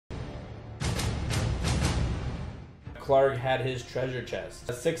Clark had his treasure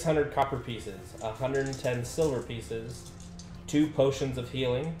chest. 600 copper pieces, 110 silver pieces, 2 potions of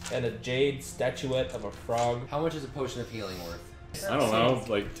healing, and a jade statuette of a frog. How much is a potion of healing worth? I don't know,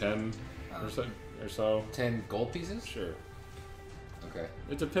 like 10 or so. 10 gold pieces? Sure. Okay.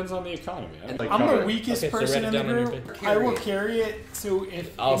 It depends on the economy. I'm the weakest person in the group. I will it. carry it, so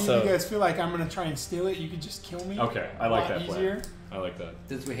if Also, any of you guys feel like I'm going to try and steal it, you can just kill me. Okay, I like that easier. plan. I like that.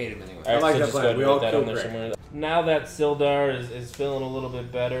 Since we hate him anyway. All right, I like so that just plan. go ahead We and all put that kill on there Greg. somewhere. Now that Sildar is feeling a little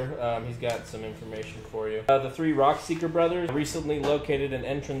bit better, he's got some information for you. The 3 Rockseeker brothers recently located an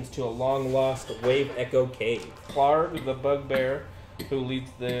entrance to a long-lost Wave Echo Cave. Clark, the bugbear, who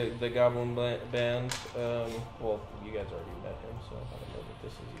leads the goblin band, well, you guys already met him, so I don't know that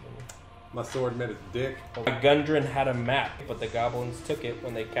this is even... My sword met his dick. Gundren had a map, but the goblins took it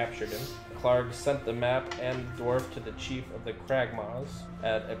when they captured him. Clark sent the map and dwarf to the chief of the Cragmaws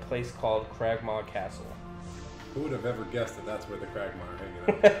at a place called Cragmaw Castle. Who would have ever guessed that that's where the Cragmar are hanging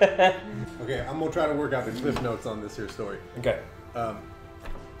out? Okay, I'm gonna try to work out the cliff notes on this here story. Okay.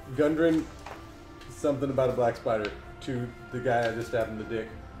 Gundren, something about a black spider to the guy I just stabbed in the dick,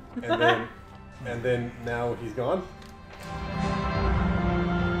 and then now he's gone.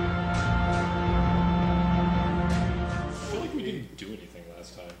 I feel like we didn't do anything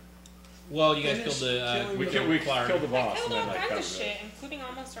last time. Well, you guys killed the... We killed the boss. Killed and all then, like, kinds of that was it. shit, including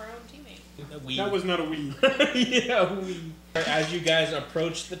almost our own teammate. That was not a we. Yeah, we... As you guys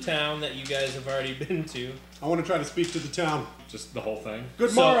approach the town that you guys have already been to... I want to try to speak to the town. Just the whole thing.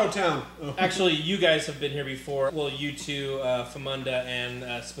 Good morrow, town. Oh. Actually, you guys have been here before. Well, you two, Fuhmunduh and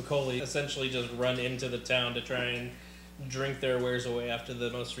Piccolus, essentially just run into the town to try and drink their wares away after the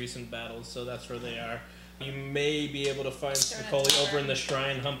most recent battles, so that's where they are. You may be able to find Piccolus over in the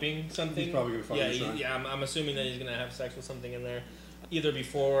shrine humping something. He's probably going to find the shrine. Yeah, I'm assuming that he's going to have sex with something in there, either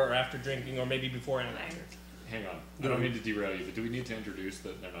before or after drinking, or maybe before and after. Hang on. I don't need to derail you, but do we need to introduce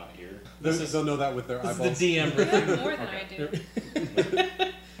that they're not here? They'll know that with their eyeballs. This is the DM. You have more than I do.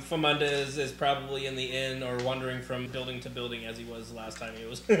 Fuhmunduh is probably in the inn or wandering from building to building as he was last time he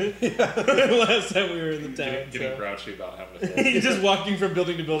was. Last time we were in the town. Getting grouchy about having to... He's just walking from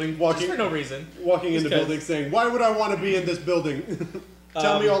building to building, just for no reason. Walking into buildings saying, why would I want to be in this building?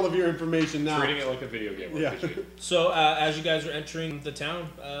 Tell me all of your information now. Treating it like a video game. Yeah. So, as you guys are entering the town,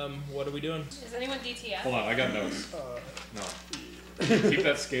 what are we doing? Is anyone DTF? Hold on, I got notes. No. Keep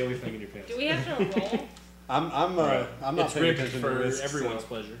that scaly thing in your pants. Do we have to roll? I'm not It's paying rigged attention to for risks, everyone's so.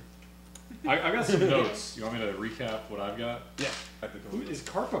 pleasure. I got some notes. You want me to recap what I've got? Yeah. Is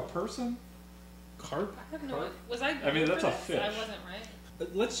carp a person? Carp? I have no idea. Was I? I mean, that's for a this? fish. I wasn't right.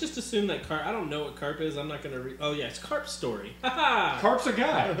 Let's just assume that carp. I don't know what carp is. I'm not gonna read. Oh yeah, it's Carp's story. Haha. Carp's a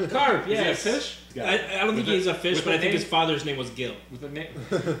guy. Carp. Is he a Yes. fish? I don't think he's a fish, with but a I think name? his father's name was Gil. With a name.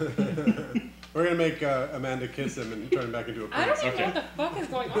 We're going to make Amanda kiss him and turn him back into a I prince. don't even know what the fuck is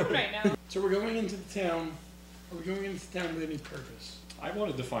going on right now. So we're going into the town. Are we going into the town with any purpose? I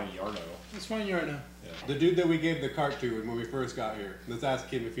wanted to find Yarno. Let's find Yarno. Yeah. The dude that we gave the cart to when we first got here. Let's ask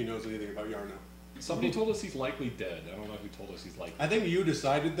him if he knows anything about Yarno. Somebody told us he's likely dead. I don't know who told us he's likely I think you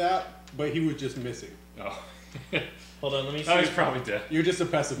decided that, but he was just missing. Oh. Hold on, let me see. Oh, he's probably dead. You're just a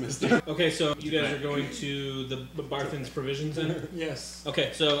pessimist. Okay, so you guys are going to the Barthen's Provisions Inn? Yes.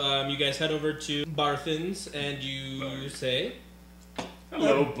 Okay, so you guys head over to Barthen's and you say...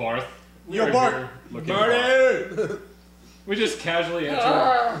 Hello, Barth. Yo, We're Barth. here looking Barty! We just casually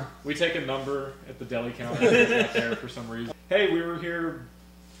enter. We take a number at the deli counter. It's not there for some reason. Hey, we were here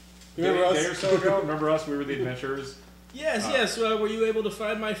a Remember day or us? so ago. Remember us? We were the adventurers. Yes, yes, were you able to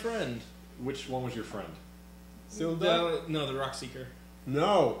find my friend? Which one was your friend? Silda? No, the Rock Seeker.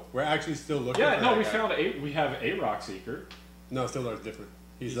 No, we're actually still looking Yeah, for no, that we guy. found we have a rock seeker. No, Sildar's different.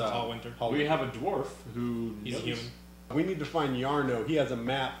 He's a Tall Winter. We have a dwarf who He's a knows. human. We need to find Yarno. He has a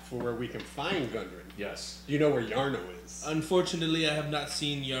map for where we can find Gundren. Yes. Do you know where Yarno is? Unfortunately, I have not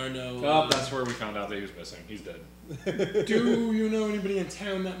seen Yarno. Oh, that's where we found out that he was missing. He's dead. Do you know anybody in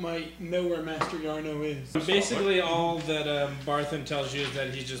town that might know where Master Yarno is? Basically, all that Barthen tells you is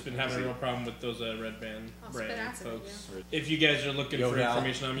that he's just been having a real problem with those red band I'll spit brand acid at folks. If you guys are looking for Yo-Dal.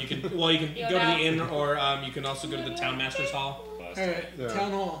 information on him, you can go to the inn, or you can also go to the town master's hall. Alright, Yeah.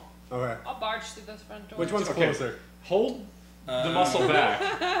 town hall. Okay. I'll barge through this front door. Which one's Okay. closer? Hold the muscle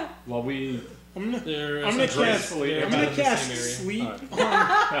back while we I'm gonna They're I'm gonna cast gracefully I'm about gonna in the cast same area. sleep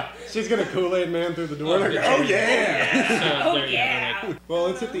Alright. on. She's gonna Kool-aid man through the door. Oh, Like, yeah. oh yeah! Oh yeah. Well,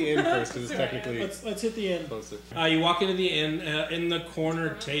 let's hit the inn first because it's technically Let's hit the end. closer. You walk into the inn. In the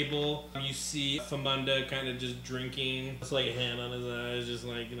corner table, you see Fuhmunduh kind of just drinking. It's like a hand on his eyes, just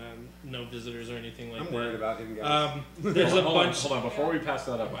like no visitors or anything like I'm that. worried about him, guys. There's a Hold bunch. on. Before we pass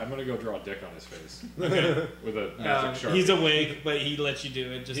that up, I'm gonna go draw a dick on his face with a magic sharpie. He's awake, but he lets you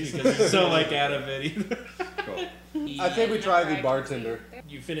do it just because he's so like out of it. Cool. I think we try the bartender.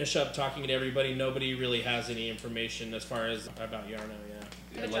 You finish up talking to everybody. Nobody really has any information as far as about Yarno.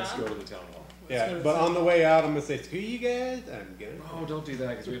 Yeah, let's go to the town hall. Yeah, but on the way out, I'm gonna say, "Screw you guys, I'm gonna." Oh, don't do that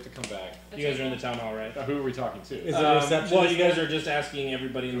because we have to come back. You guys are in the town hall, right? Who are we talking to? Is there a receptionist? Well, you guys are just asking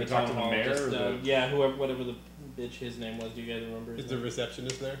everybody in Can the we talk town to the hall. mayor Just, or the- yeah, whoever, whatever the bitch his name was. Do you guys remember? his Is the name?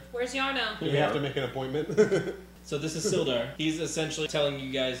 receptionist there? Where's Yarno? Do we have to make an appointment? So this is Sildar. He's essentially telling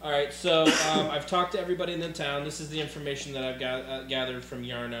you guys, all right, so I've talked to everybody in the town. This is the information that I've gathered from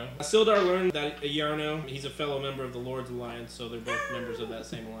Yarno. Sildar learned that Yarno, he's a fellow member of the Lord's Alliance, so they're both members of that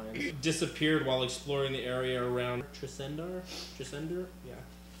same alliance, disappeared while exploring the area around Tresendar? Yeah.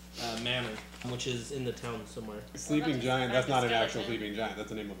 Manor, which is in the town somewhere. Sleeping Giant, that's not an actual Skeleton. Sleeping Giant, that's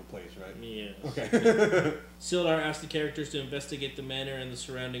the name of a place, right? Yeah. Okay. Sildar asked the characters to investigate the manor and the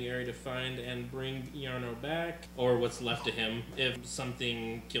surrounding area to find and bring Yarno back, or what's left of him, if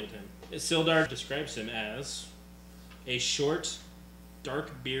something killed him. Sildar describes him as a short,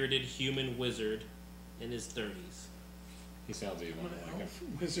 dark-bearded human wizard in his 30s. He sounds evil. I'm I an like him.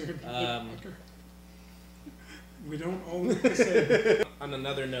 elf wizard. Um, motherfucker. We don't own the same. On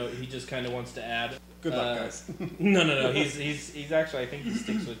another note, he just kind of wants to add. Good luck, guys. No. He's actually. I think he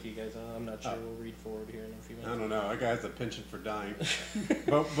sticks with you guys. I'm not sure. We'll read forward here in a few I minutes. don't know, that guy's a penchant for dying.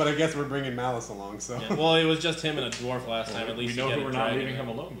 but I guess we're bringing Malice along, so. Yeah, well, it was just him and a dwarf last time. At least We know you who got we're a not dragon. leaving him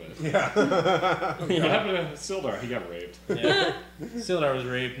alone with. Yeah. What happened to Sildar? He got raped. Yeah. Sildar was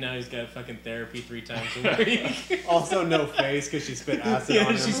raped. Now he's got fucking therapy 3 times a week. Also, no face because she spit acid Yeah,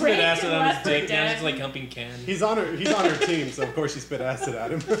 on she him. spit acid on his Raped dick. and Now left she's for like dead. humping Ken. He's on her team, so of course she spit acid at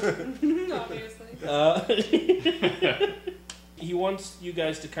him. Obviously. He wants you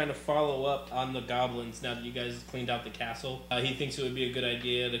guys to kind of follow up on the goblins now that you guys cleaned out the castle. He thinks it would be a good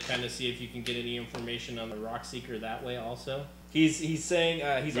idea to kind of see if you can get any information on the Rock Seeker that way also. He's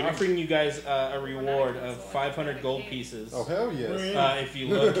saying he's offering you guys a reward of 500 gold pieces Oh, hell yes. if you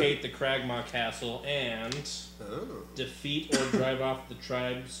locate the Cragmaw Castle and Oh. defeat or drive off the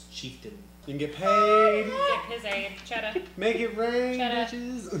tribe's chieftain. You can get paid. Get his aid. Cheddar. Make it rain, Shut up.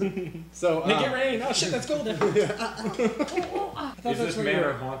 bitches. So, Make it rain! Oh shit, that's golden! Is this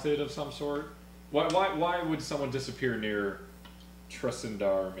manor haunted of some sort? Why would someone disappear near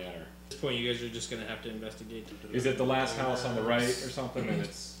Tresendar Manor? At this point, you guys are just gonna have to investigate. Is it the last house on the right or something? And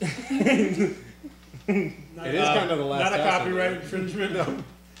it's it is kind of the last Not a house on copyright there. infringement. No.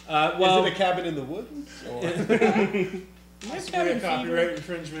 Well, Is it a cabin in the woods? Or... Must be a copyright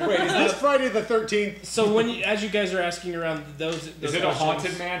infringement. Wait, is this Friday the 13th? so as you guys are asking around those is it a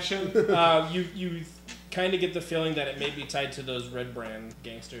haunted questions, mansion? you kind of get the feeling that it may be tied to those Red Brand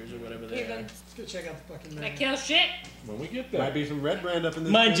gangsters or whatever they are. Heathens. Let's go check out the fucking I map. kill shit. When we get Might there, be some red brand up in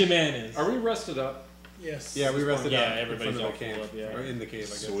this. Mind bitch. your manners. are we rested up? Yes. Yeah, we rested Yeah, out everybody's in all front of the full cave. up, yeah. Or in the cave, I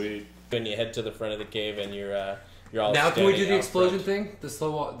guess. Sweet. When you head to the front of the cave and you're all Now can we do standing the out explosion front. thing? The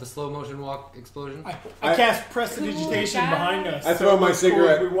slow motion walk explosion? I cast prestidigitation behind us. I throw my it's cool if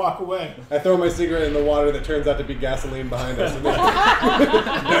cigarette. We walk away. I throw my cigarette in the water that turns out to be gasoline behind us. And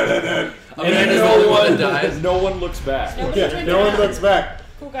then, Amanda's the only one that dies. No one looks back. yeah, no one looks back.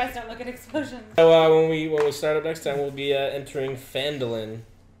 Cool guys don't look at explosions. So when we start up next time, we'll be entering Phandalin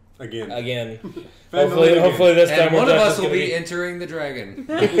Again. again. Phandalin again. Hopefully this time And one we're of just us will gonna be entering the dragon.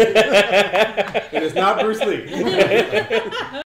 It is not Bruce Lee.